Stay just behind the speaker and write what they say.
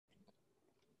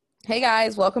Hey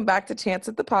guys, welcome back to Chance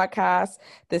at the Podcast.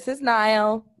 This is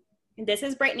Niall, This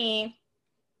is Brittany.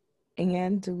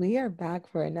 and we are back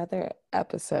for another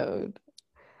episode.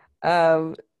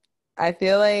 Um, I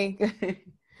feel like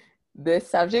this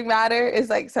subject matter is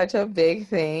like such a big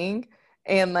thing,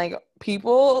 and like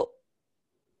people,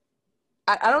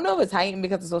 I don't know if it's heightened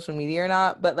because of social media or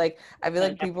not, but like I feel No,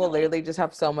 like people definitely. literally just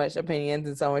have so much opinions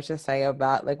and so much to say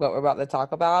about like what we're about to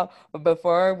talk about. But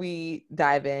before we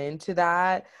dive into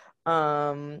that,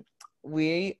 um,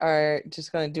 we are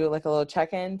just gonna do like a little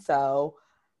check-in. So,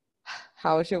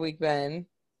 how has your week been?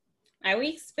 My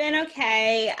week's been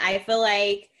okay. I feel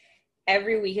like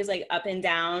every week is like up and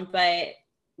down, but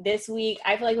this week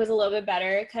I feel like it was a little bit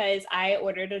better because I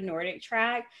ordered a Nordic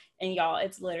track and y'all,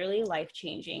 it's literally life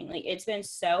changing. Like it's been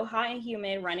so hot and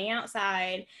humid running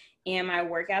outside and my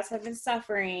workouts have been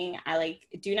suffering. I like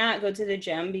do not go to the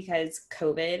gym because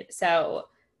COVID. So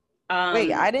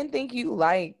Wait, um I didn't think you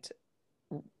liked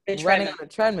the running treadmill. on a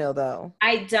treadmill though.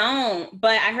 I don't,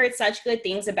 but I heard such good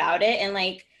things about it, and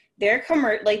like their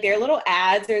little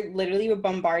ads are literally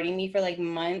bombarding me for like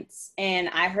months, and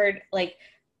I heard like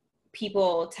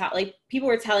people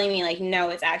were telling me like no,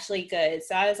 it's actually good.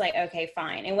 So I was like, okay,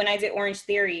 fine. And when I did Orange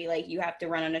Theory, like you have to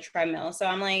run on a treadmill, so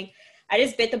I'm like, I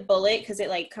just bit the bullet because it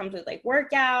like comes with like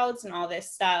workouts and all this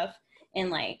stuff and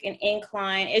like an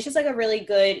incline. It's just like a really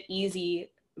good,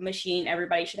 easy machine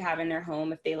everybody should have in their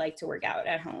home if they like to work out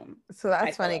at home. So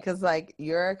I that's feel funny like. because like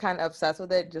you're kind of obsessed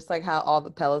with it, just like how all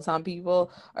the Peloton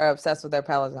people are obsessed with their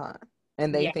Peloton,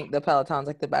 and they Yeah. think the Peloton's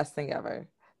like the best thing ever.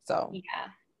 So Yeah.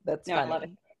 that's No, I love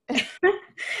funny. it.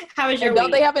 How was And your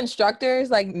don't they week? have instructors,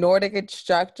 like Nordic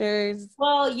instructors?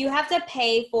 Well, you have to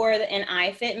pay for an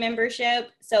iFit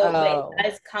membership. So, but it Oh.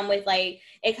 does come with like,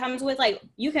 it comes with like,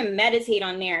 you can meditate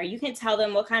on there. You can tell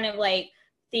them what kind of like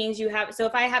things you have. So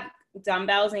if I have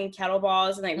dumbbells and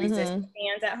kettlebells and like resistance Mm-hmm.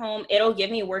 bands at home, it'll give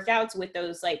me workouts with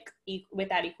those like, with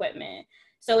that equipment.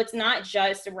 So it's not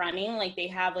just running, like they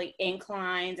have like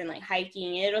inclines and like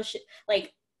hiking.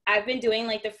 Like, I've been doing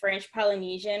like the French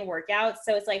Polynesian workouts.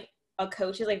 So it's like a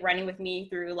coach is like running with me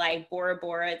through like Bora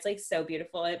Bora. It's like so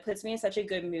beautiful. It puts me in such a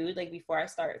good mood like before I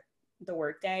start the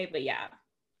workday. But yeah.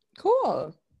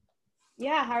 Cool.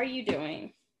 Yeah, how are you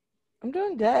doing? I'm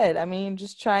doing good. I mean,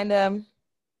 just trying to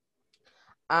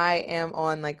I am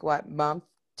on like what month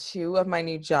two of my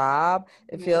new job.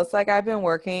 It Mhm. feels like I've been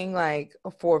working like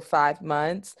for 5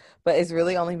 months, but it's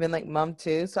really only been like month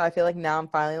two. So I feel like now I'm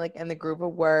finally like in the group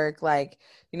of work, like,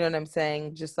 you know what I'm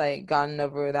saying? Just like gotten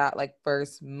over that like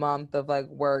first month of like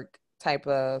work type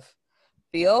of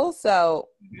feel. So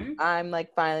Mhm. I'm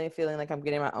like finally feeling like I'm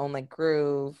getting my own like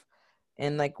groove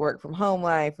and like work from home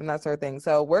life and that sort of thing.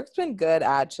 So work's been good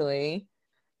actually.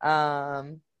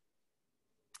 Um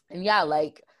and yeah,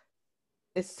 like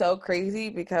it's so crazy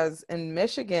because in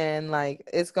Michigan, like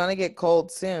it's gonna get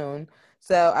cold soon.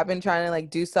 So I've been trying to like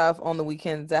do stuff on the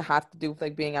weekends that have to do with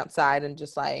like being outside and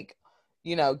just like,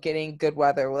 getting good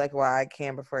weather like while I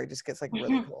can before it just gets like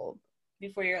really cold.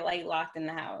 Before you're like locked in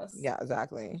the house. Yeah,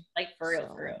 exactly. Like for real,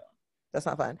 for So real. that's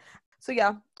not fun. So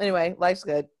yeah, anyway, life's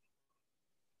good.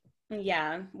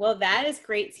 Yeah, well, that is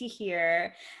great to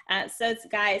hear.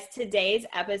 Guys, today's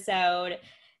episode,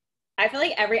 I feel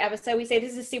like every episode we say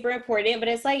this is super important, but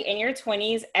it's like in your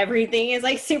 20s, everything is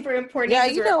like super important Yeah,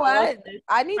 because you we're know all what? just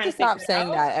I need trying to to figure stop it saying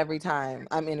out. that every time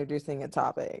I'm introducing a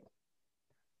topic.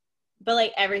 But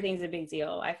like everything's a big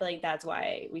deal. I feel like that's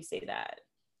why we say that.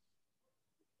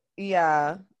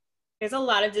 Yeah, There's a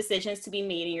lot of decisions to be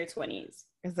made in your 20s.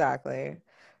 exactly.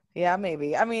 Yeah,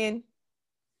 maybe. I mean,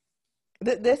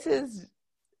 this is,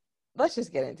 let's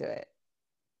just get into it.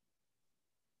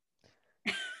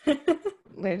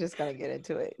 We're just gonna get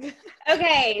into it.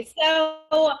 Okay,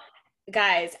 so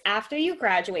guys, after you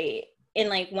graduate and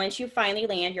like once you finally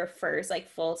land your first like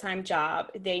full-time job,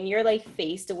 then you're like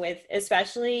faced with,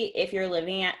 especially if you're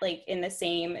living at like in the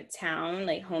same town,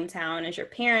 like hometown as your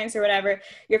parents or whatever,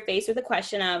 you're faced with the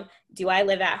question of, do I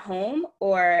live at home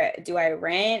or do I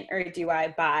rent or do I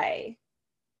buy?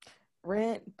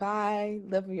 Rent, buy,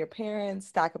 live with your parents,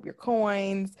 stack up your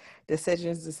coins,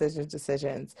 decisions, decisions,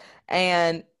 decisions.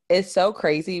 And it's so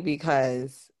crazy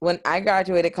because when I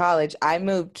graduated college, I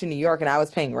moved to New York and I was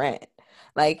paying rent.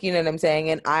 Like, you know what I'm saying?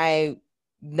 And I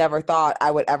never thought I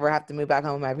would ever have to move back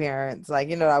home with my parents. Like,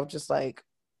 I was just like,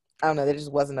 I don't know, there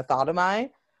just wasn't a thought of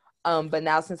mine. But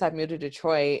now since I've moved to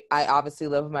Detroit, I obviously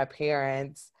live with my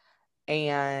parents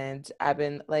and I've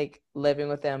been like living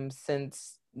with them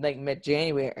since like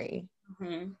mid-January.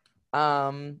 Mhm.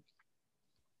 Um,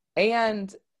 and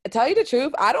to tell you the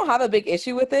truth, I don't have a big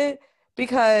issue with it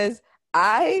because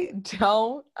I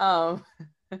don't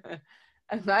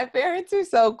And my parents are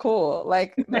so cool.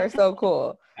 Like, they're so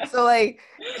cool. So like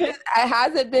it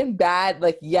hasn't been bad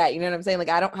like yet. You know what I'm saying? Like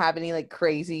I don't have any like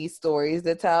crazy stories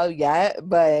to tell yet,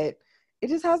 but it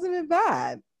just hasn't been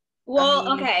bad. I Well,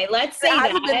 mean, okay, let's it say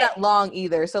hasn't been that. that long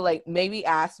either. So like maybe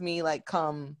ask me like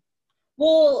come.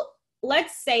 Well,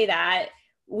 let's say that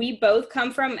we both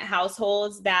come from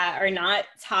households that are not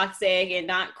toxic and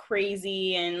not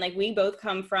crazy. And like we both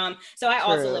come from, so I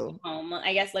also live True. at home.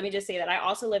 I guess let me just say that I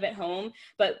also live at home,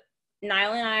 but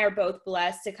Niall and I are both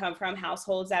blessed to come from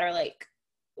households that are like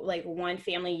one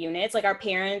family units. Like our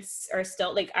parents are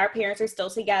still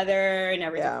together and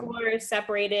never Yeah. divorced,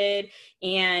 separated,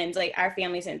 and like our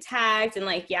family's intact. And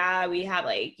like, yeah, we have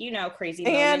like, crazy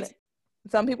And moments.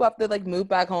 some people have to like move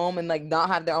back home and like not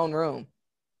have their own room.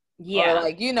 Or Yeah.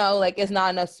 like, like it's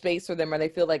not enough space for them or they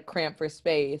feel like cramped for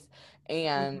space.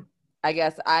 And I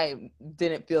guess I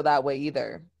didn't feel that way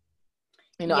either.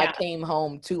 I Yeah. came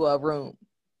home to a room.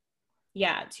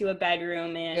 Yeah, to a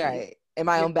bedroom and Right. In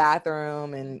my own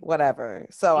bathroom and whatever.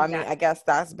 So, I mean, exactly. I guess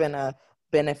that's been a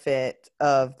benefit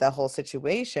of the whole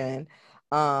situation.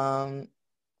 Um,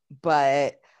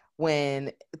 but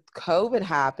when COVID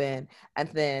happened, and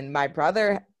then my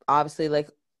brother, obviously, like,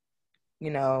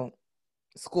 you know,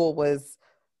 school was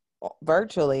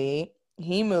virtually,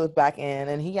 he moved back in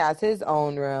and he has his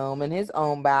own room and his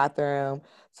own bathroom.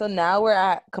 So now we're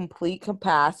at complete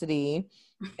capacity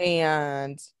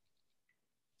and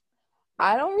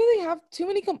I don't really have too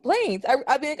many complaints.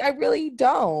 I mean, I really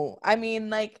don't. I mean,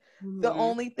 like the Mhm.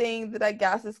 only thing that I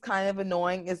guess is kind of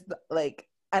annoying is like,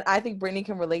 and I think Brittany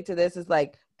can relate to this is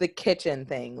like the kitchen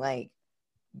thing. Like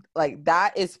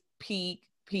that is peak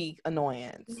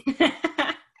annoyance.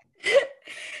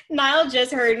 Niall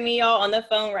just heard me all on the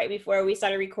phone right before we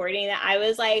started recording that I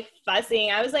was like fussing.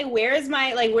 I was like, where's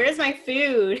my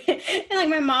food? And like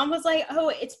my mom was like, oh,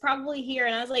 it's probably here.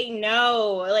 And I was like,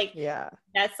 no, like Yeah,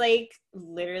 that's like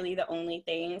literally the only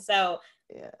thing. So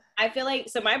yeah. I feel like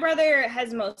so my brother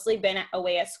has mostly been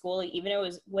away at school. Like,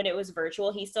 even when it was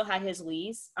virtual, he still had his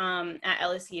lease at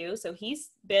LSU. So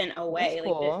he's been That's away like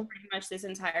cool. pretty much this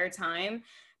entire time.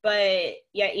 But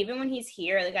yeah, even when he's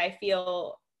here, like I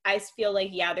feel like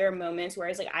yeah, there are moments where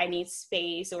it's like I need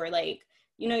space or like,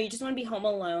 you just want to be home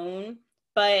alone.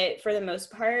 But for the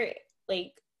most part,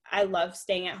 like I love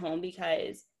staying at home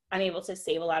because I'm able to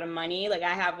save a lot of money. Like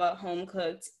I have a home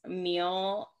cooked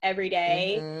meal every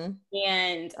day Mm-hmm.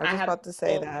 and I was just about to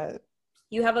say that.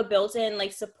 you have a built-in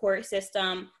like support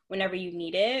system whenever you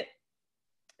need it.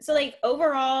 So like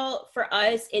overall for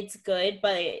us it's good,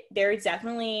 but there are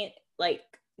definitely like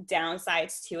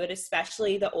downsides to it,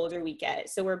 especially the older we get.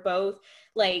 So we're both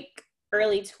like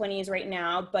early 20s right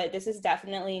now, but this is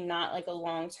definitely not like a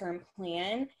long-term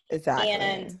plan. And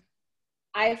Exactly.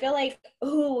 I feel like,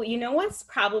 oh, what's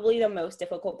probably the most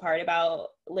difficult part about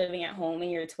living at home in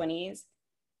your 20s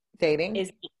Dating?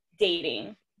 is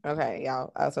dating. Okay, yeah,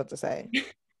 I was about to say.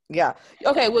 Yeah.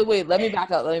 Okay, wait. Let me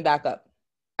back up.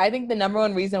 I think the number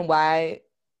one reason why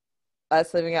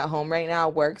us living at home right now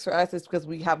works for us is because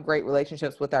we have great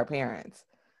relationships with our parents.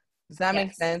 Does that make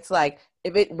Yes. sense? Like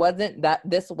if it wasn't that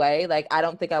this way, like I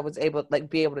don't think I was able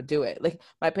be able to do it. Like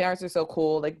my parents are so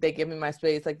cool. Like they give me my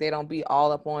space. Like they don't be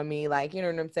all up on me. Like, you know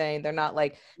what I'm saying? They're not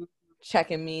like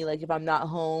checking me like if I'm not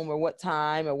home or what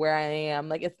time or where I am.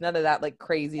 Like it's none of that like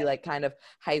crazy like kind of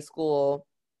high school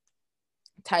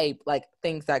type like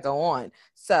things that go on.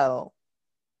 So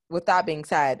with that being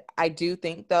said, I do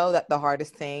think though that the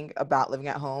hardest thing about living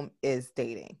at home is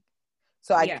dating.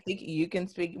 So I Yeah. think you can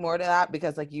speak more to that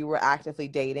because like you were actively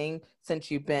dating since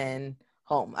you've been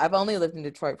home. I've only lived in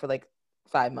Detroit for like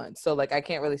 5 months. So like I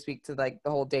can't really speak to like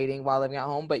the whole dating while living at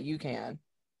home, but you can.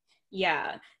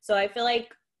 Yeah. So I feel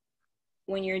like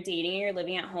when you're dating and you're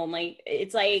living at home, like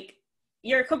it's like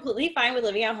you're completely fine with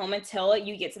living at home until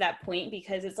you get to that point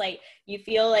because it's like you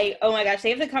feel like, oh my gosh,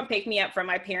 they have to come pick me up from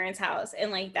my parents' house.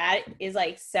 And like that is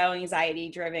like so anxiety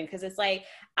driven because it's like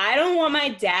I don't want my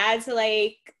dad to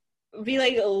like be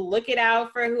like looking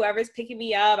out for whoever's picking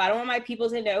me up. I don't want my people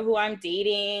to know who I'm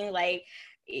dating. Like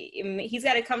he's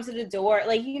got to come to the door.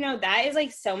 Like, that is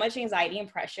like so much anxiety and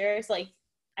pressure. So like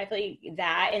I feel like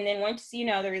that. And then once, the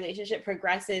relationship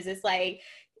progresses, it's like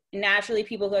naturally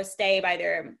people go stay by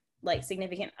their like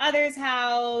significant other's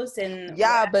house and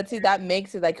Yeah, but see that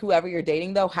makes it like whoever you're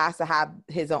dating though has to have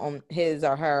his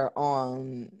or her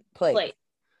own place. like,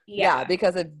 Yeah, yeah,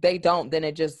 because if they don't, then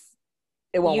it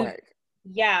won't you, work.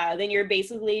 yeah, then you're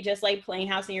basically just like playing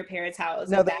house in your parents' house.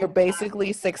 No, And then that's you're not basically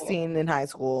cool. 16 in high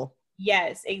school.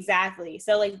 Yes, exactly.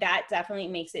 So like that definitely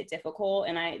makes it difficult.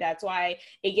 And that's why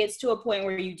it gets to a point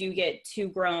where you do get too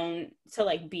grown to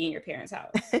like be in your parents'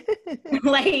 house.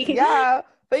 Like, Yeah,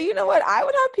 But you know what? I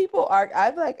would have people argue.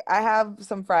 I have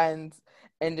some friends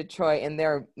in Detroit and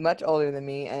they're much older than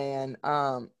me, and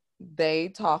they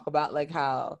talk about like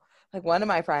how like one of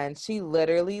my friends, she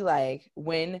literally like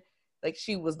when like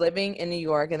she was living in New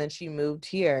York and then she moved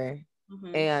here,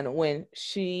 Mm-hmm. and when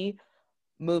she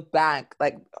moved back,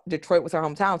 like Detroit was her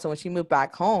hometown. So when she moved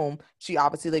back home, she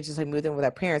obviously like just like moved in with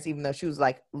her parents, even though she was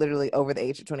like literally over the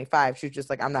age of 25. She was just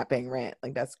like, I'm not paying rent.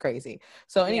 Like that's crazy.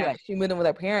 So Yeah. anyway, she moved in with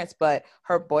her parents, but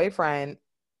her boyfriend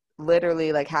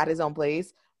literally like had his own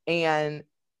place. And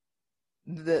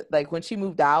the like when she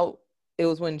moved out, it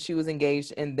was when she was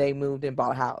engaged and they moved and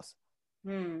bought a house.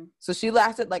 Hmm. So she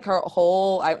lasted like her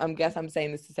whole, I'm guess I'm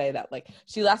saying this to say that like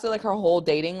she lasted like her whole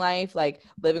dating life, like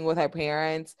living with her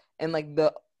parents. And like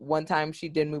the one time she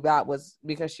did move out was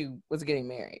because she was getting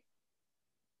married.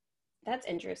 That's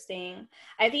interesting.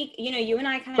 I think, you and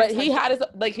I kind of But he touched had his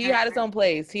like he on. had his own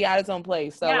place. He had his own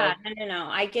place. So Yeah, like no.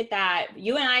 I get that.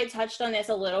 You and I touched on this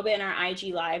a little bit in our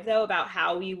IG live though about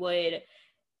how we would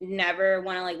never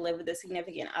want to like live with a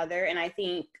significant other. And I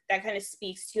think that kind of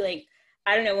speaks to like,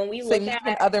 I don't know, when we look at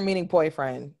significant other meaning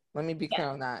boyfriend. Let me be yeah, clear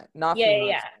on that. Not yeah,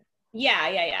 yeah, fiance. yeah.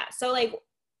 Yeah. So like,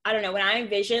 I don't know, when I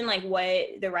envision like what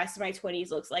the rest of my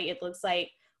 20s looks like, it looks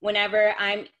like whenever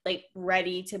I'm like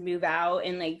ready to move out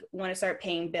and like want to start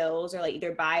paying bills or like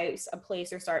either buy a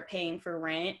place or start paying for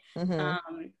rent. Mm-hmm.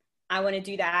 Um, I want to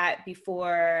do that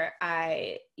before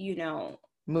I,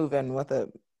 Move in with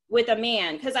a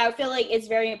man, because I feel like it's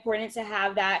very important to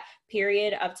have that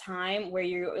period of time where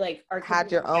you like are had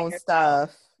completely your by own yourself.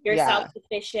 stuff. You're Yeah.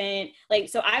 self-sufficient. Like,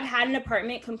 so I've had an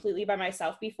apartment completely by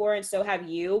myself before, and so have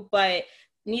you, but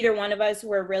neither one of us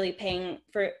were really paying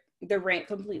for the rent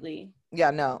completely.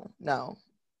 Yeah, no.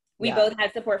 We Yeah. both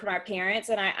had support from our parents,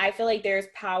 and I feel like there's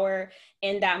power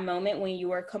in that moment when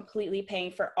you are completely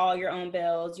paying for all your own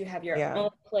bills. You have your Yeah.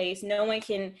 own place. No one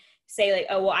can say like,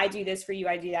 oh well, I do this for you,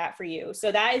 I do that for you.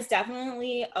 So that is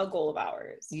definitely a goal of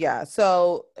ours. Yeah.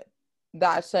 So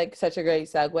that's like such a great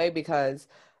segue because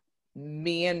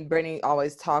me and Brittany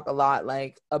always talk a lot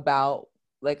like about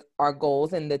like our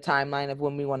goals and the timeline of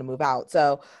when we want to move out.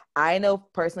 So I know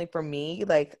personally for me,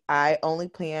 like I only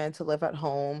plan to live at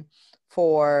home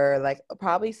for like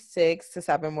probably 6 to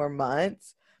 7 more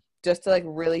months just to like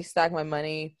really stack my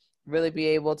money, really be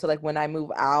able to like when I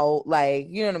move out, like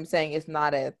you know what I'm saying? It's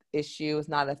not a issue, it's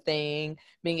not a thing.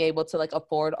 Being able to like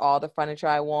afford all the furniture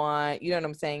I want, you know what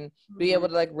I'm saying? Be Mm-hmm. able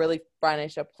to like really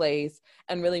furnish a place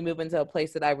and really move into a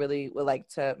place that I really would like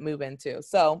to move into.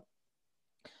 So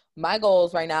my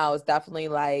goals right now is definitely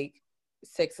like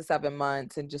 6 to 7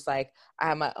 months and just like I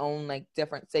have my own like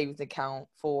different savings account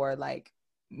for like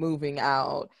moving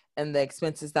out and the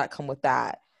expenses that come with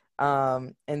that.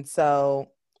 And so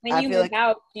When I you feel move like,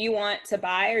 out, do you want to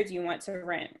buy or do you want to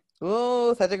rent?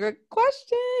 oh, such a good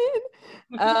question.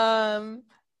 Um,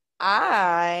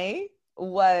 I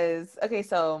was okay,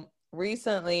 so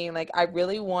recently, like I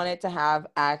really wanted to have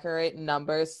accurate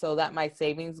numbers so that my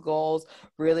savings goals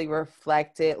really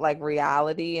reflected like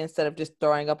reality instead of just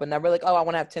throwing up a number like, oh, I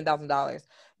want to have $10,000.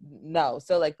 No.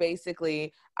 So like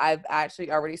basically I've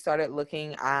actually already started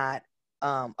looking at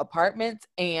apartments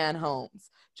and homes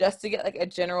just to get like a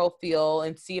general feel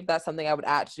and see if that's something I would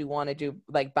actually want to do,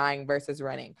 like buying versus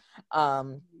renting.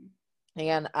 Um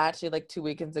and actually, like 2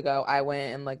 weekends ago, I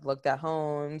went and like looked at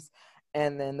homes,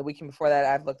 and then the weekend before that,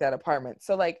 I've looked at apartments.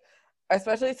 So like,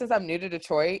 especially since I'm new to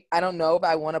Detroit, I don't know if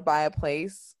I want to buy a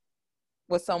place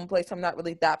with some place I'm not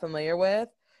really that familiar with.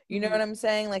 You know Mm-hmm. what I'm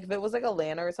saying? Like if it was like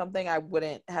Atlanta or something, I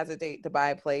wouldn't hesitate to buy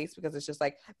a place because it's just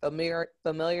like familiar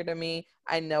to me.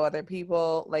 I know other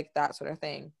people, like that sort of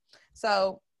thing.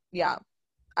 So yeah,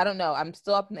 I don't know. I'm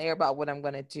still up in the air about what I'm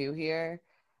gonna do here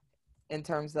in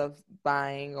terms of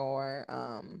buying or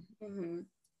Mm-hmm.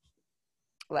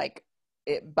 like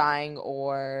it buying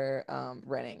or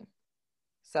renting.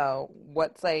 So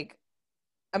what's like,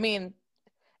 I mean,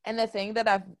 and the thing that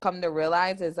I've come to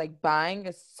realize is like buying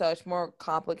is such more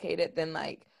complicated than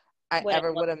like I What it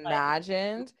ever would looks have like.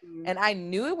 imagined. Mm-hmm. And I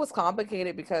knew it was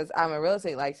complicated because I'm a real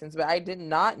estate license, but I did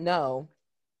not know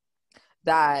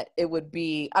that it would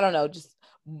be, I don't know, just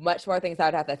much more things I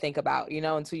would have to think about, you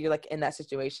know, until you're like in that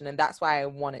situation. And that's why I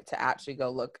wanted to actually go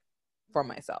look for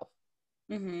myself.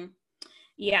 Mm-hmm.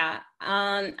 Yeah.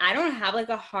 I don't have like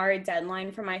a hard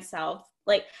deadline for myself.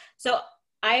 Like, so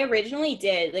I originally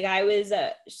did, like, I was,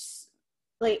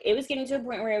 like, it was getting to a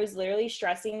point where it was literally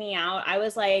stressing me out. I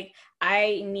was like,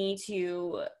 I need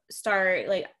to start,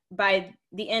 like, by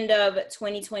the end of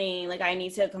 2020, like, I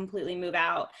need to completely move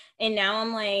out. And now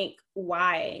I'm like,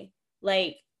 why?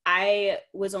 Like, I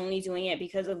was only doing it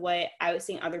because of what I was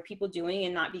seeing other people doing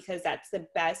and not because that's the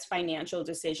best financial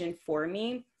decision for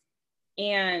me.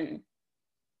 And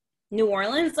New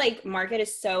Orleans like market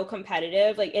is so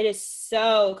competitive. Like it is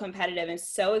so competitive and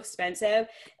so expensive.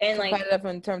 And like Competitive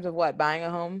in terms of what? Buying a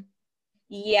home?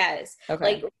 yes,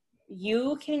 Okay. like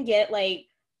you can get like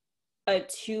a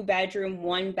 2 bedroom,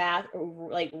 1 bath,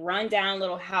 like rundown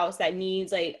little house that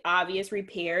needs like obvious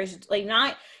repairs, like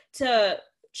not to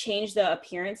change the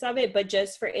appearance of it, but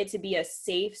just for it to be a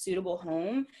safe, suitable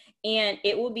home. And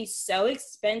it will be so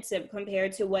expensive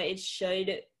compared to what it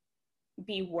should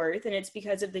be worth, and it's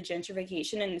because of the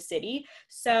gentrification in the city.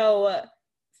 So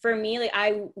for me, like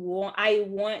I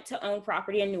want to own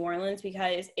property in New Orleans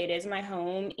because it is my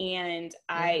home, and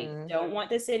I Mm-hmm. don't want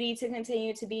the city to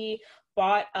continue to be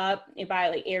bought up by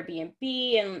like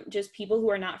Airbnb and just people who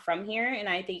are not from here. And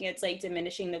I think it's like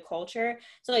diminishing the culture.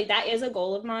 So like that is a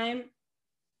goal of mine,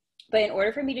 but in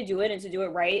order for me to do it and to do it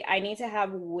right, I need to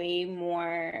have way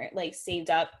more like saved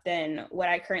up than what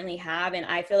I currently have. And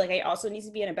I feel like I also need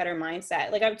to be in a better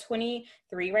mindset. Like I'm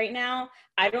 23 right now.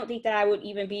 I don't think that I would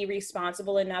even be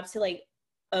responsible enough to like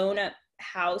own a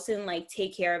house and like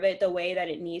take care of it the way that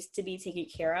it needs to be taken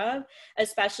care of,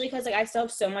 especially because like I still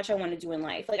have so much I want to do in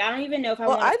life. Like I don't even know if I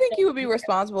Well, want I think you would be to.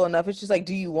 responsible enough. It's just like,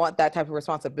 do you want that type of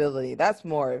responsibility? That's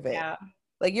more of it. Yeah.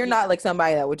 Like, you're Yeah. not like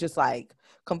somebody that would just like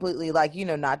completely like,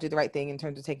 not do the right thing in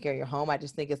terms of taking care of your home. I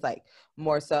just think it's like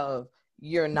more so of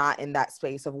you're not in that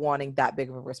space of wanting that big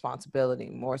of a responsibility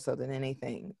more so than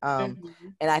anything. Mm-hmm.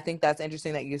 And I think that's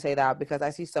interesting that you say that because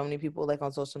I see so many people like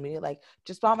on social media, like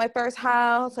just bought my first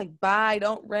house, like buy,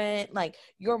 don't rent, like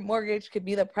your mortgage could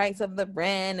be the price of the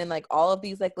rent, and like all of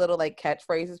these like little like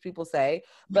catchphrases people say.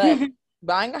 But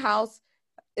buying a house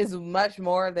is much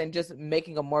more than just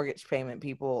making a mortgage payment,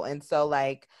 people. And so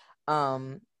like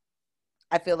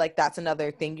I feel like that's another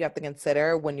thing you have to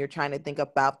consider when you're trying to think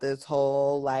about this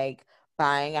whole like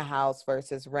buying a house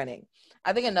versus renting.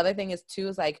 I think another thing is too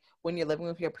is like when you're living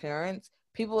with your parents,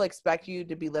 people expect you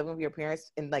to be living with your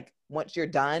parents and like once you're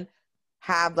done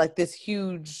have like this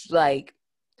huge like,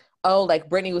 oh, like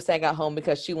Brittany was staying at home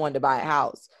because she wanted to buy a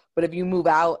house. But if you move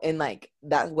out and like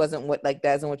that wasn't what like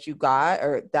that isn't what you got,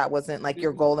 or that wasn't like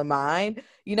your goal in mind,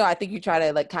 I think you try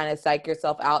to like kind of psych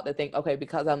yourself out to think, okay,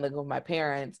 because I'm living with my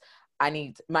parents, I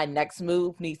need my next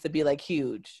move needs to be like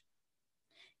huge.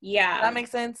 Does that Yeah, make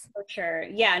sense? for sure.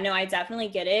 Yeah, no, I definitely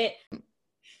get it.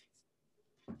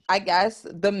 I guess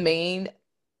the main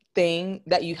thing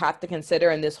that you have to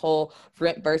consider in this whole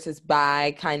rent versus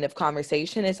buy kind of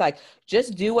conversation is like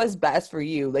just do what's best for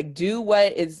you, like do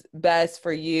what is best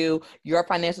for you, your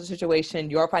financial situation,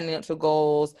 your financial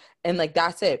goals, and like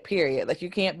that's it, period. Like you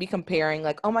can't be comparing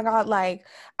like, oh my god, like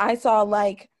I saw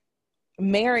like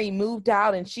Mary moved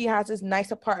out and she has this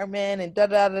nice apartment and da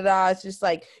da da da. It's just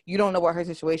like you don't know what her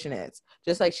situation is,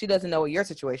 just like she doesn't know what your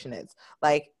situation is,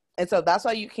 like. And so that's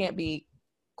why you can't be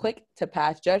quick to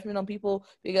pass judgment on people,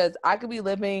 because I could be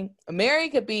living, Mary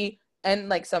could be in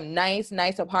like some nice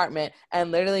apartment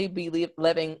and literally be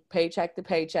living paycheck to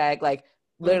paycheck, like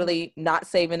Mhm. literally not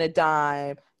saving a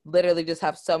dime, literally just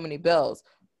have so many bills,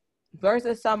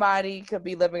 versus somebody could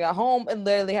be living at home and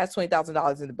literally has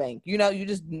 $20,000 in the bank. You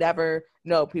just never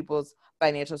know people's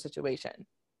financial situation.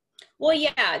 Well,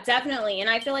 yeah, definitely. And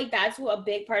I feel like that's a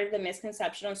big part of the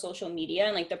misconception on social media,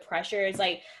 and like the pressure is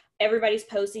like everybody's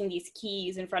posting these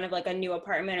keys in front of like a new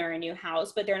apartment or a new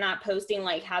house, but they're not posting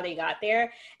like how they got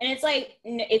there. And it's like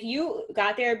if you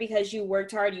got there because you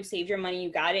worked hard, you saved your money,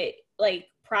 you got it, like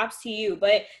props to you.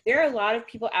 But there are a lot of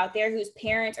people out there whose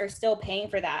parents are still paying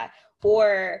for that,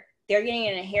 or they're getting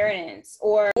an inheritance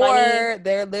or money. Or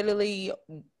they're literally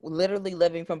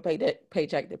living from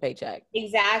paycheck to paycheck.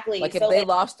 Exactly. Like if So they like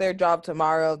lost their job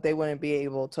tomorrow, they wouldn't be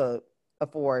able to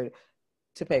afford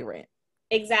to pay rent.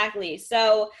 exactly.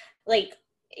 So, like,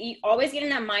 you always get in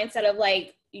that mindset of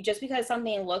like, just because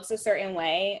something looks a certain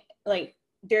way, like,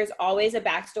 there's always a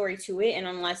backstory to it. And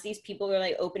unless these people are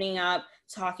like opening up,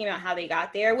 talking about how they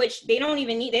got there, which they don't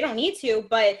need to,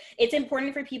 but it's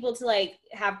important for people to like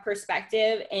have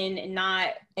perspective and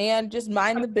not And just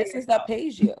mind the compare business that yourself.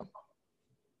 pays you.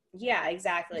 Yeah,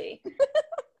 exactly.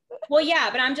 Well, yeah,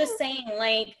 but I'm just saying,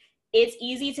 like, it's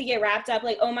easy to get wrapped up,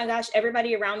 like, oh my gosh,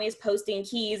 everybody around me is posting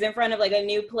keys in front of like a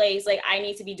new place. Like, I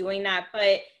need to be doing that.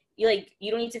 But you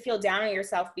don't need to feel down on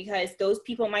yourself because those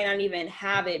people might not even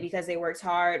have it because they worked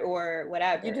hard or You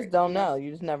whatever, just don't you know? know.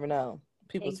 You just never know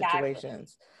people's Exactly.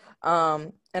 situations.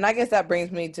 And I guess that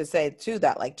brings me to say too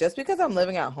that like just because I'm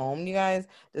living at home, you guys,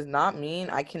 does not mean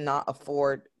I cannot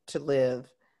afford to live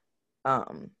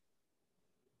um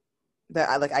that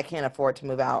I can't afford to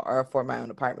move out or afford my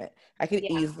own apartment. I could Yeah.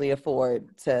 easily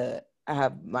afford to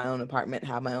have my own apartment,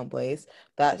 have my own place.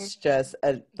 That's just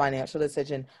a financial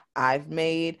decision I've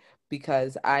made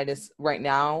because I just right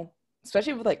now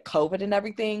especially with like COVID and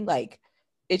everything, like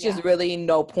it's Yeah. just really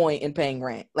no point in paying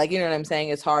rent. Like, you know what I'm saying?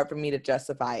 It's hard for me to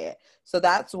justify it. So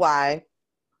that's why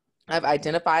I've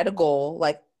identified a goal.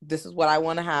 Like, this is what I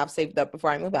want to have saved up before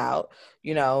I move out,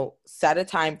 you know, set a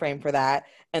time frame for that.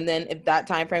 And then if that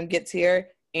time frame gets here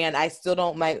and I still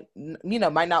don't might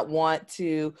not want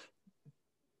to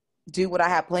do what I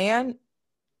have planned,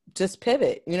 just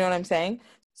pivot. You know what I'm saying?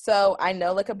 So I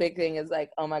know like a big thing is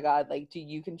like, oh my God, like do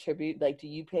you contribute? Like do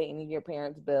you pay any of your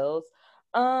parents' bills?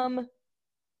 Um,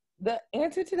 the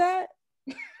answer to that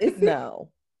is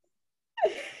no.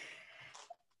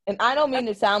 And I don't mean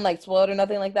to sound like spoiled or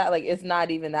nothing like that. Like it's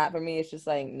not even that for me. It's just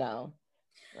like no.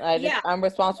 Yeah. I'm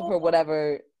responsible for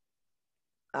whatever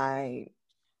I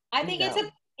think it's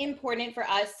important for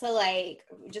us to like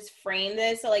just frame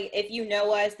this. So like if you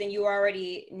know us, then you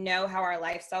already know how our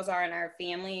lifestyles are and our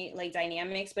family like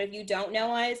dynamics. But if you don't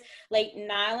know us, like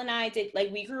Niall and I did,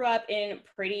 like we grew up in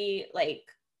pretty like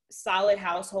solid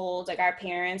households. Like our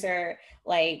parents are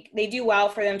like they do well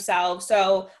for themselves.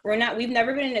 So we've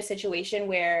never been in a situation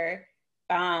where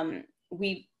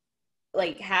we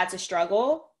like had to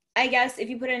struggle, I guess, if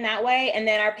you put it in that way. And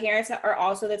then our parents are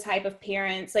also the type of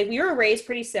parents, like we were raised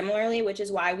pretty similarly, which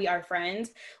is why we are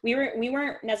friends. We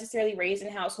weren't necessarily raised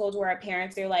in households where our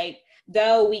parents are like,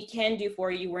 though we can do for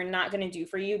you, we're not going to do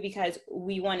for you because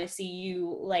we want to see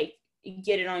you like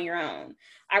get it on your own.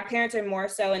 Our parents are more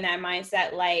so in that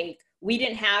mindset, like we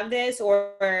didn't have this,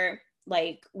 or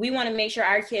like we want to make sure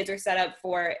our kids are set up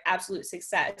for absolute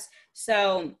success.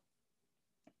 So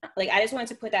like I just wanted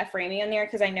to put that framing in there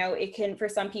because I know it can, for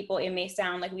some people it may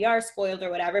sound like we are spoiled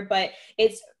or whatever, but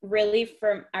it's really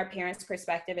from our parents'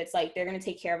 perspective, it's like they're going to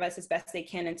take care of us as best they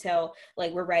can until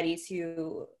like we're ready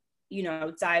to, you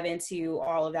know, dive into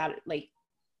all of that like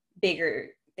bigger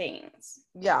things.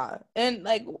 Yeah. And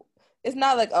like it's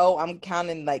not like, oh, I'm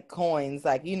counting like coins,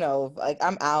 like, you know, like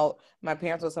I'm out, my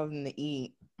parents want something to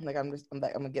eat, like I'm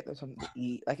gonna get them something to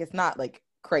eat. Like it's not like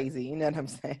crazy, you know what I'm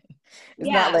saying? It's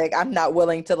not like I'm not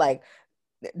willing to like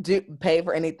pay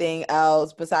for anything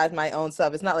else besides my own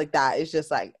stuff. It's not like that. It's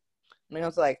just like when it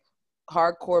comes to like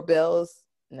hardcore bills,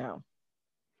 no.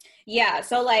 Yeah,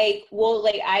 so like, well,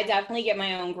 like I definitely get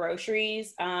my own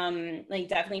groceries. Like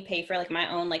definitely pay for like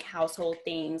my own like household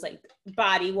things, like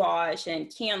body wash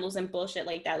and candles and bullshit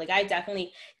like that. Like I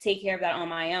definitely take care of that on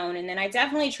my own. And then I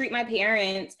definitely treat my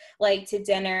parents like to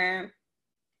dinner.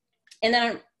 And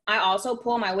then I also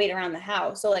pull my weight around the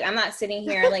house. So like I'm not sitting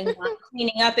here like not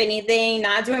cleaning up anything,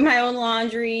 not doing my own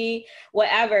laundry,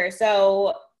 whatever.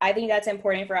 So I think that's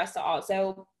important for us to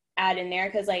also add in there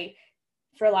because like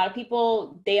for a lot of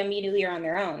people, they immediately are on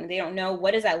their own. They don't know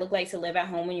what does that look like to live at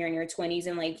home when you're in your 20s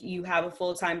and like you have a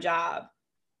full-time job.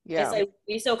 Yeah. It's like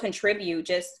we still contribute,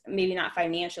 just maybe not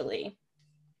financially.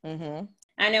 Mm-hmm.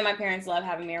 I know my parents love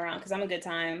having me around because I'm a good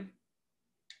time.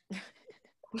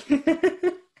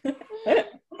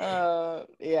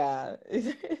 Yeah.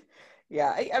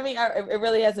 Yeah. I mean, it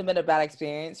really hasn't been a bad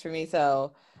experience for me.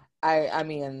 So I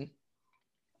mean,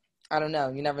 I don't know.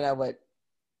 You never know what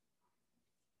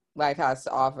life has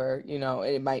to offer. You know,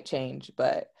 it might change,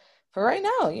 but for right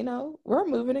now, you know, we're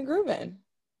moving and grooving.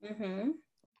 Mm-hmm.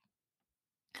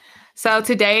 So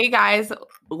today, guys,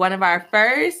 one of our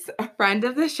first friend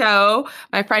of the show,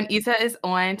 my friend Isa, is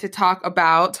on to talk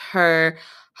about her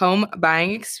home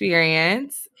buying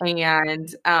experience.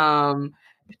 And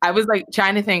I was like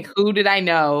trying to think, who did I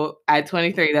know at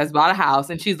 23 that's bought a house?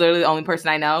 And she's literally the only person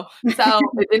I know. So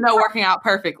it ended up working out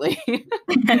perfectly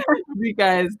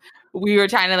because we were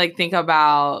trying to like think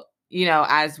about, you know,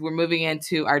 as we're moving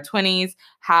into our 20s,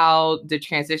 how the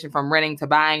transition from renting to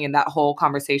buying and that whole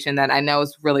conversation that I know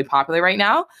is really popular right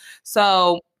now.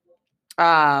 So,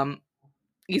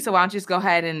 Isa, why don't you just go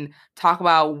ahead and talk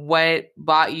about what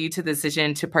brought you to the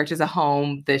decision to purchase a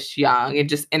home this young and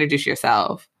just introduce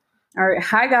yourself. All right.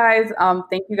 Hi, guys.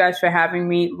 Thank you guys for having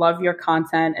me. Love your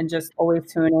content and just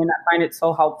always tune in. I find it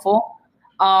so helpful.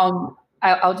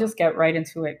 I'll just get right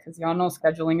into it because y'all know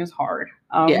scheduling is hard.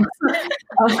 Yes.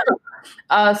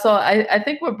 So I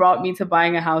think what brought me to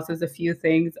buying a house is a few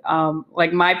things.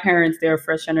 Like my parents, they're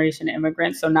first generation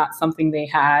immigrants, so not something they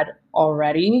had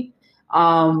already.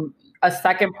 A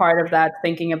second part of that,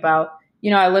 thinking about,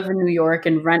 you know, I live in New York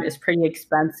and rent is pretty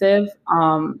expensive,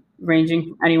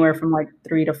 ranging anywhere from like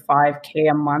 $3,000 to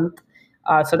 $5,000 a month.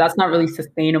 So that's not really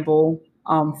sustainable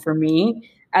for me.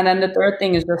 And then the third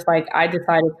thing is just like I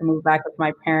decided to move back with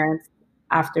my parents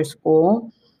after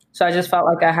school. So I just felt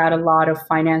like I had a lot of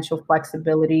financial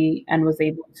flexibility and was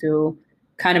able to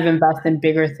kind of invest in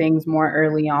bigger things more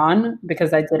early on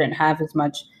because I didn't have as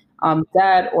much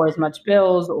debt or as much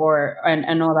bills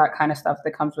and all that kind of stuff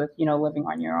that comes with, you know, living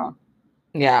on your own.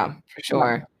 Yeah, for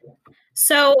sure.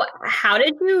 So, how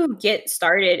did you get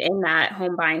started in that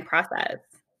home buying process?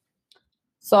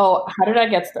 So how did I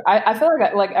get started? I feel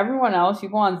like everyone else, you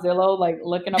go on Zillow, like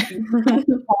looking up these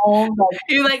homes, like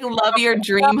You like love your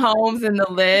dream homes in the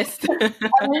list.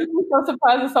 I made me so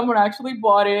surprised that someone actually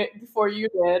bought it before you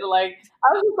did. Like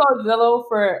I was just on Zillow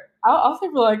for I'll say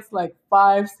for like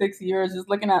 5, 6 years, just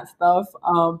looking at stuff,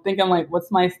 thinking like, what's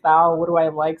my style? What do I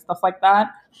like? Stuff like that.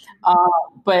 Uh,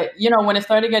 but when it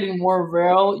started getting more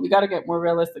real, you got to get more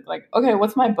realistic. Like, okay,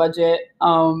 what's my budget?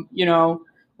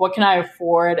 What can I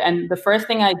afford? And the first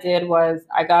thing I did was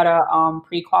I got a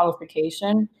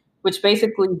pre-qualification, which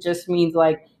basically just means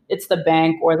like it's the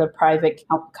bank or the private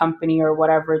company or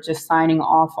whatever just signing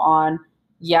off on,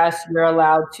 yes, you're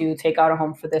allowed to take out a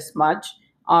home for this much.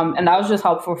 And that was just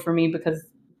helpful for me because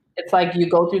it's like you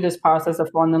go through this process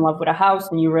of falling in love with a house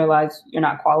and you realize you're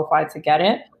not qualified to get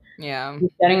it. Yeah.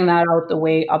 Getting that out the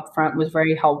way up front was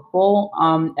very helpful.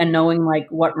 And knowing like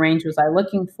what range was I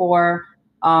looking for,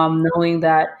 knowing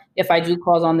that if I do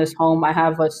close on this home, I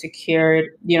have a secured,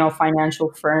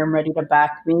 financial firm ready to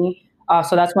back me.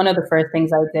 So that's one of the first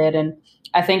things I did. And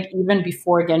I think even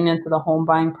before getting into the home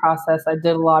buying process, I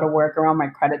did a lot of work around my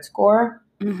credit score.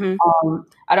 Mm-hmm.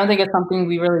 I don't think it's something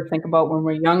we really think about when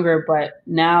we're younger, but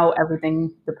now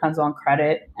everything depends on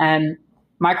credit. And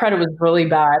my credit was really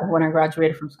bad when I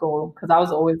graduated from school because I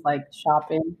was always like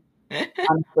shopping.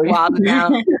 Honestly. Wilding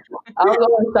out. I was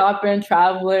always shopping,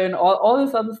 traveling, all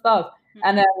this other stuff.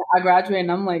 And then I graduated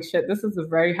and I'm like, shit, this is a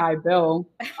very high bill.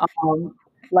 Um,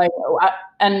 like,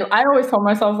 I always told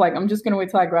myself, like, I'm just going to wait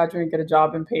till I graduate and get a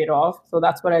job and pay it off. So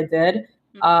that's what I did.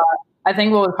 Uh, I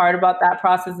think what was hard about that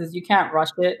process is you can't rush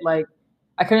it. Like,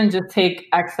 I couldn't just take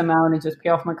X amount and just pay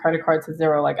off my credit card to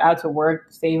zero. Like, I had to work,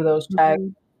 save those checks,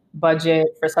 budget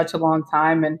for such a long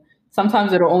time. And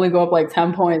sometimes it'll only go up like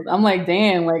 10 points. I'm like,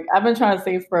 damn, like I've been trying to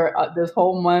save for this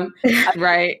whole month.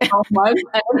 Right. And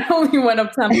it only went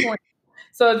up 10 points.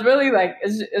 So it's really like,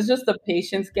 it's just a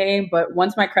patience game. But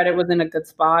once my credit was in a good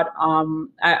spot,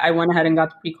 I went ahead and got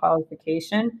the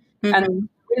pre-qualification. Mm-hmm. And the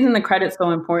reason the credit's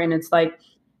so important, it's like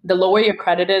the lower your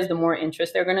credit is, the more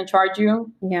interest they're going to charge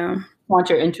you. Yeah. You want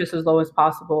your interest as low as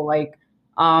possible. Like,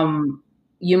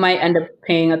 you might end up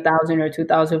paying 1,000 or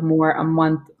 2,000 more a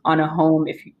month on a home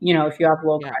if you have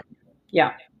low credit.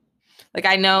 Yeah. Like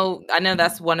I know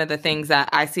that's one of the things that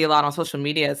I see a lot on social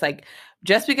media. It's like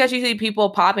just because you see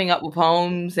people popping up with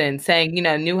homes and saying,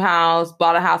 new house,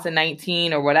 bought a house in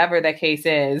 19 or whatever the case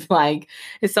is, like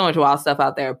it's so much wild stuff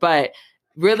out there. But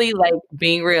really like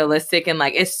being realistic and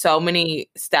like it's so many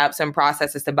steps and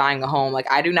processes to buying a home. Like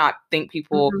I do not think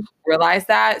people realize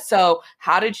that. So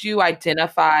how did you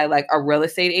identify like a real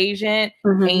estate agent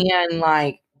and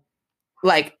like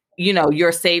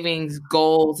your savings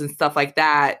goals and stuff like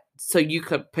that so you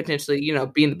could potentially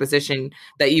be in the position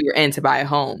that you were in to buy a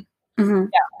home? Yeah.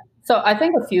 So I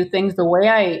think a few things. The way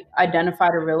I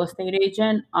identified a real estate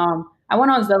agent, I went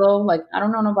on Zillow, like I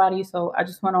don't know nobody, so I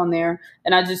just went on there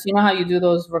and I just, how you do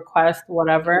those requests,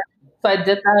 whatever. So I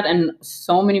did that and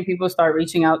so many people start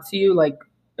reaching out to you. Like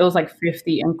it was like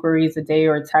 50 inquiries a day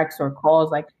or texts or calls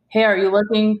like, hey, are you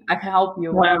looking? I can help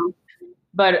you. Wow.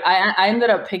 But I ended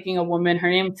up picking a woman. Her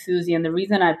name's Susie. And the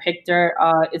reason I picked her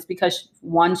is because,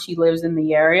 one, she lives in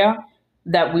the area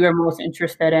that we were most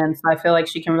interested in. So I feel like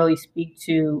she can really speak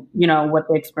to, what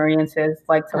the experience is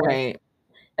like to live.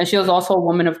 And she was also a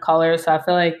woman of color. So I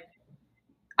feel like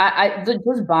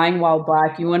just buying while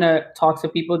Black, you want to talk to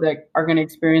people that are going to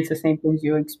experience the same things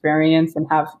you experience and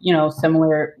have,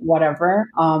 similar whatever.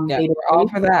 Yeah, we're all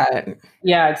for that.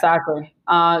 Yeah, exactly.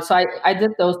 So I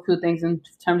did those two things in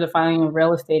terms of finding a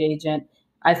real estate agent.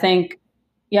 I think,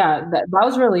 yeah, that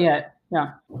was really it.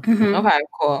 Yeah. Okay,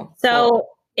 cool. So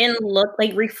in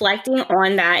reflecting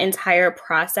on that entire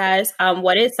process,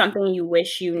 what is something you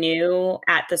wish you knew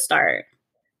at the start?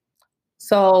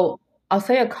 So I'll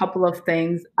say a couple of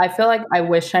things. I feel like I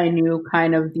wish I knew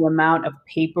kind of the amount of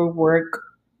paperwork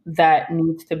that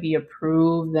needs to be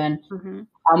approved and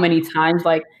how many times.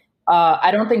 Like,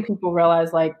 I don't think people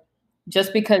realize, like,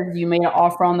 just because you made an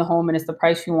offer on the home and it's the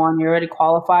price you want, you're already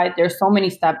qualified. There's so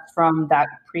many steps from that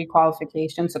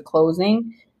pre-qualification to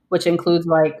closing, which includes,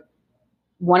 like,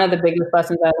 one of the biggest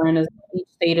lessons I learned is each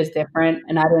state is different,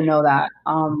 and I didn't know that.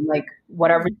 Like,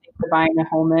 whatever state you're buying a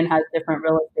home in has different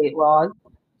real estate laws.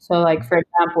 So, like, for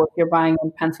example, if you're buying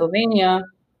in Pennsylvania,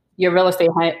 your real estate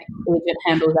agent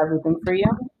handles everything for you.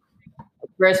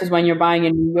 Versus when you're buying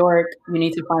in New York, you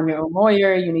need to find your own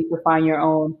lawyer, you need to find your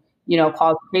own,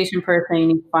 qualification person, you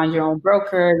need to find your own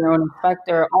broker, your own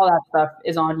inspector, all that stuff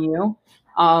is on you.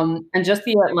 And just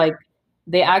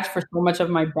they asked for so much of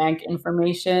my bank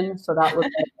information. So that was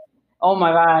like Oh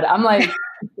my God. I'm like,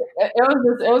 it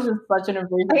was just such an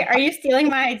amazing. Wait, are you stealing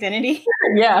my identity?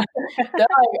 Yeah. They're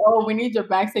like, oh, we need your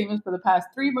bank statements for the past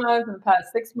 3 months and the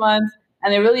past 6 months.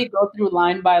 And they really go through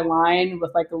line by line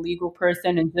with like a legal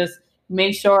person and just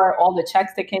make sure all the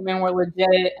checks that came in were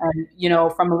legit and,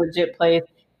 from a legit place.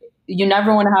 You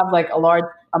never want to have like a large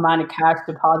amount of cash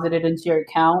deposited into your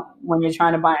account when you're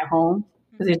trying to buy a home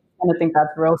because you're going to think that's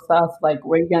real stuff. Like,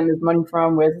 where are you getting this money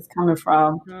from? Where's this coming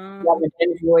from? You have an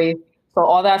invoice. So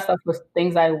all that stuff was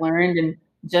things I learned, and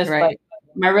just Right. like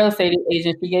my real estate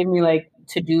agent, she gave me like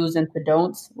to dos and to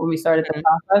don'ts when we started the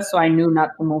process, so I knew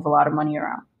not to move a lot of money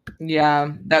around.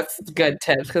 Yeah, that's good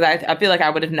tips because I feel like I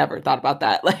would have never thought about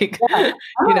that. Like, Yeah.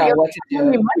 what to Give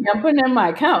me do. money. I'm putting it in my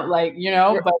account, but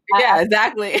Yeah,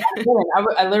 exactly.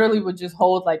 I literally would just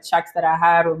hold like checks that I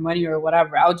had or money or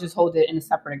whatever. I would just hold it in a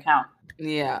separate account.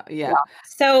 Yeah.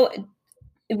 So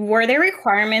were there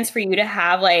requirements for you to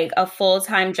have like a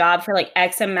full-time job for like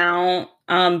X amount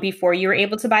before you were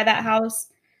able to buy that house?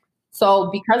 So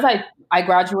because I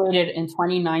graduated in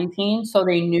 2019, so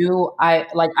they knew I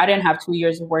didn't have 2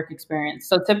 years of work experience.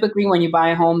 So typically when you buy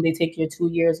a home, they take your 2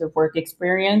 years of work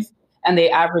experience and they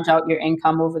average out your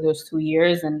income over those 2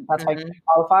 years, and that's how you get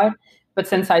qualified. But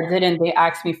since I didn't, they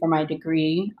asked me for my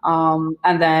degree,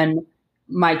 and then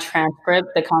my transcript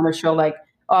that kind of show like,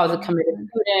 oh, I was a committed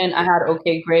student, I had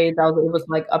okay grades, I was able to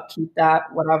like upkeep that,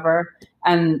 whatever.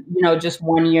 And just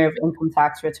 1 year of income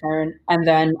tax return. And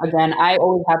then again, I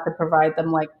always had to provide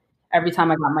them like every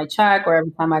time I got my check or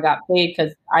every time I got paid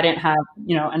because I didn't have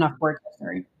enough work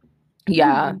history.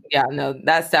 Yeah, no,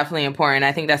 that's definitely important.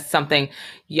 I think that's something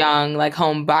young like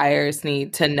home buyers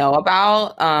need to know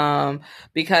about,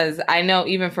 because I know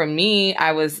even for me,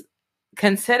 I was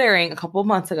considering a couple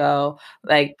months ago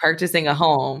like purchasing a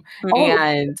home.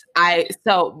 And I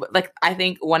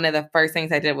think one of the first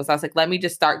things I did was I was like, let me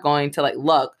just start going to like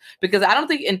look, because I don't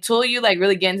think until you like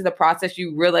really get into the process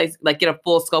you realize like get a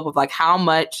full scope of like how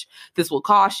much this will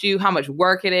cost you, how much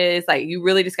work it is. Like you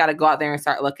really just got to go out there and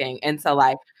start looking. And so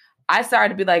like I started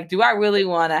to be like, do I really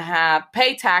want to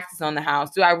pay taxes on the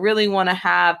house? Do I really want to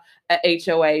have a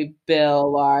HOA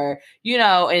bill or,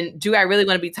 and do I really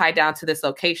want to be tied down to this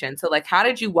location? So like, how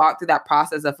did you walk through that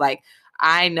process of like,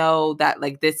 I know that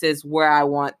like, this is where I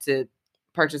want to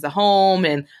purchase a home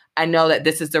and I know that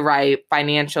this is the right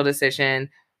financial decision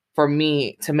for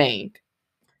me to make?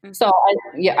 So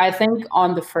I think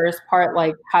on the first part,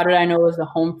 like, how did I know it was a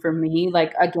home for me?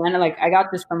 Like, again, like I got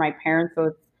this from my parents, so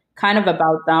it's kind of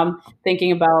about them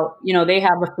thinking about, they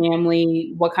have a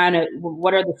family. What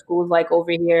are the schools like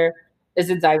over here? Is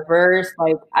it diverse?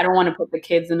 Like, I don't want to put the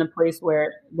kids in a place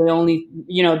where they only,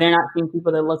 they're not seeing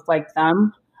people that look like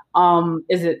them.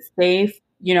 Is it safe?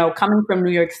 Coming from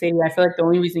New York City, I feel like the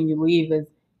only reason you leave is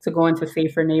to go into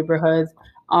safer neighborhoods.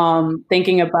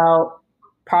 Thinking about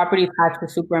property tax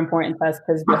is super important to us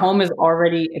because the home is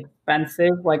already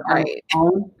expensive, like on its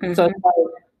own. So it's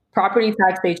like property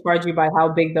tax, they charge you by how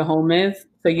big the home is.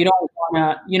 So you don't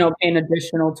want to, pay an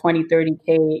additional 20,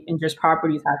 30K in just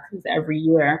property taxes every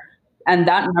year. And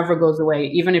that never goes away.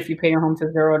 Even if you pay your home to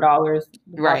 $0,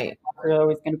 the property tax is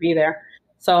always going to be there.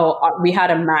 So we had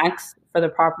a max for the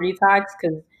property tax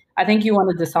because I think you want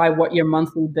to decide what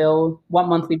monthly bill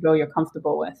you're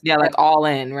comfortable with. Yeah, like all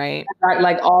in, right?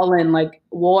 Like all in, like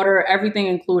water, everything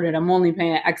included. I'm only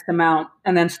paying X amount,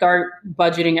 and then start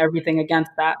budgeting everything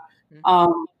against that.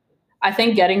 I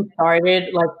think getting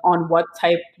started like on what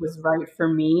type was right for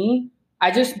me.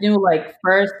 I just knew like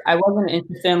first I wasn't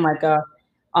interested in like a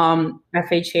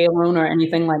FHA loan or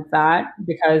anything like that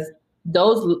because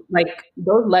those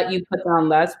let you put down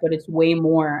less, but it's way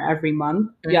more every month.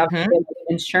 You have to pay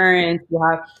insurance, you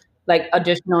have like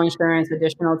additional insurance,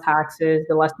 additional taxes,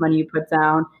 the less money you put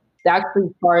down. They actually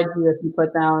charge you if you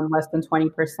put down less than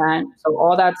 20%. So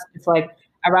all that's it's like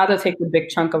I'd rather take the big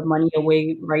chunk of money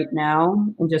away right now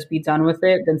and just be done with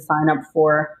it than sign up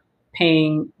for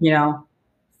paying,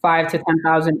 5 to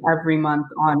 10,000 every month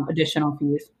on additional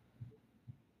fees.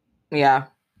 Yeah,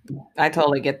 I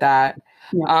totally get that.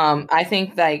 Yeah. I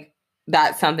think like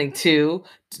that's something too.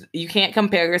 You can't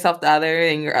compare yourself to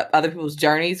other people's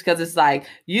journeys because it's like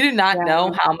you do not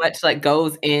know how much like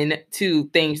goes into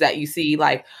things that you see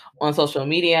like on social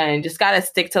media, and just got to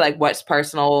stick to like what's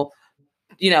personal,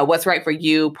 what's right for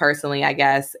you personally, I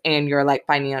guess, and your like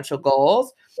financial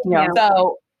goals. Yeah.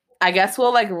 So I guess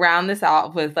we'll like round this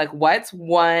out with like, what's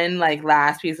one like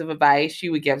last piece of advice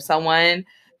you would give someone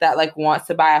that like wants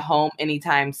to buy a home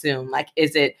anytime soon? Like,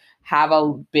 is it have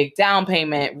a big down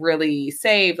payment, really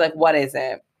save? Like, what is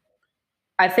it?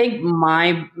 I think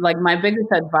my biggest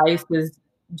advice is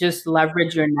just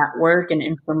leverage your network, and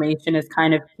information is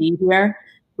kind of key here.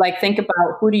 Like, think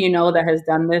about who do you know that has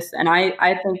done this? And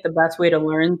I think the best way to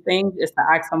learn things is to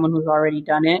ask someone who's already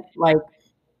done it. Like,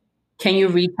 can you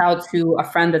reach out to a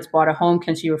friend that's bought a home?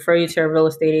 Can she refer you to a real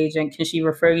estate agent? Can she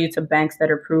refer you to banks that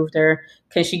approved her?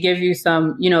 Can she give you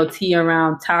some, tea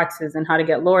around taxes and how to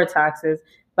get lower taxes?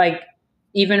 Like,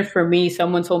 even for me,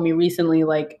 someone told me recently,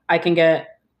 like, I can get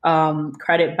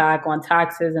credit back on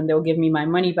taxes and they'll give me my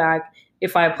money back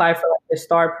if I apply for like the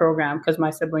STAR program because my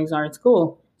siblings are in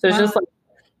school. So it's just like,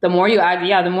 the more you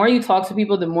the more you talk to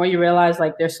people, the more you realize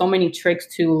like there's so many tricks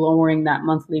to lowering that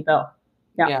monthly bill.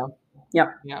 Yeah.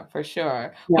 Yep. Yeah, for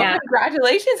sure. Yeah. Well,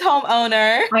 congratulations,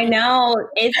 homeowner. I know.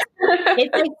 It's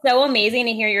like so amazing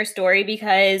to hear your story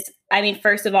because I mean,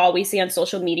 first of all, we see on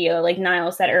social media, like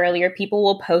Niall said earlier, people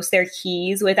will post their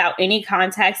keys without any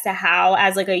context to how,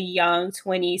 as like a young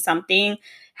 20 something,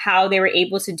 how they were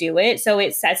able to do it. So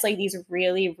it sets like these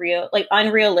really real, like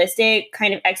unrealistic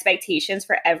kind of expectations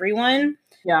for everyone.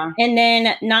 Yeah. And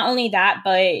then not only that,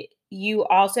 but you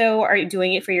also are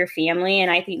doing it for your family.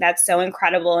 And I think that's so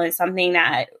incredible and something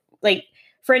that, like,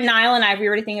 for Niall and I, if we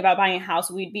were to think about buying a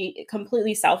house, we'd be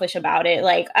completely selfish about it.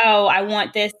 Like, oh, I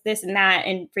want this, this, and that.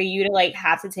 And for you to like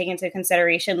have to take into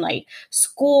consideration like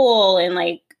school and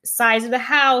like size of the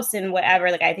house and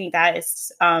whatever, like I think that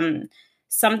is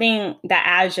something that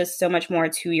adds just so much more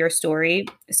to your story.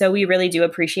 So we really do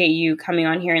appreciate you coming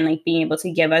on here and like being able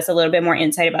to give us a little bit more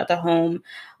insight about the home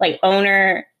like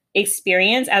owner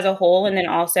experience as a whole, and then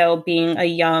also being a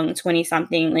young 20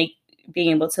 something, like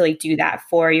being able to like do that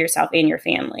for yourself and your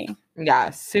family. Yeah,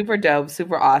 super dope,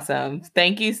 super awesome.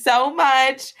 Thank you so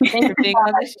much for being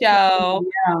on the show.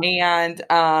 Yeah.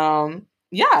 And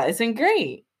yeah, it's been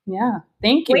great. Yeah,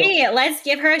 thank you. Wait, let's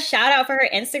give her a shout out for her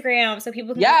Instagram so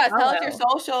people can tell us your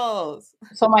socials.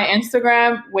 So my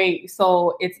Instagram,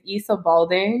 so it's Issa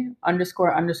Balde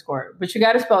 __. But you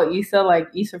got to spell Issa like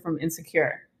Issa from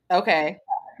Insecure. Okay.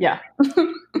 Yeah.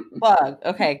 Plug.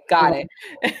 Okay, got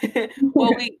it. Well,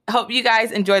 we hope you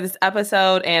guys enjoyed this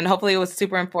episode and hopefully it was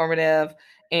super informative.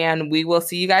 And we will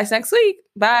see you guys next week.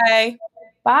 Bye.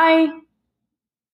 Bye.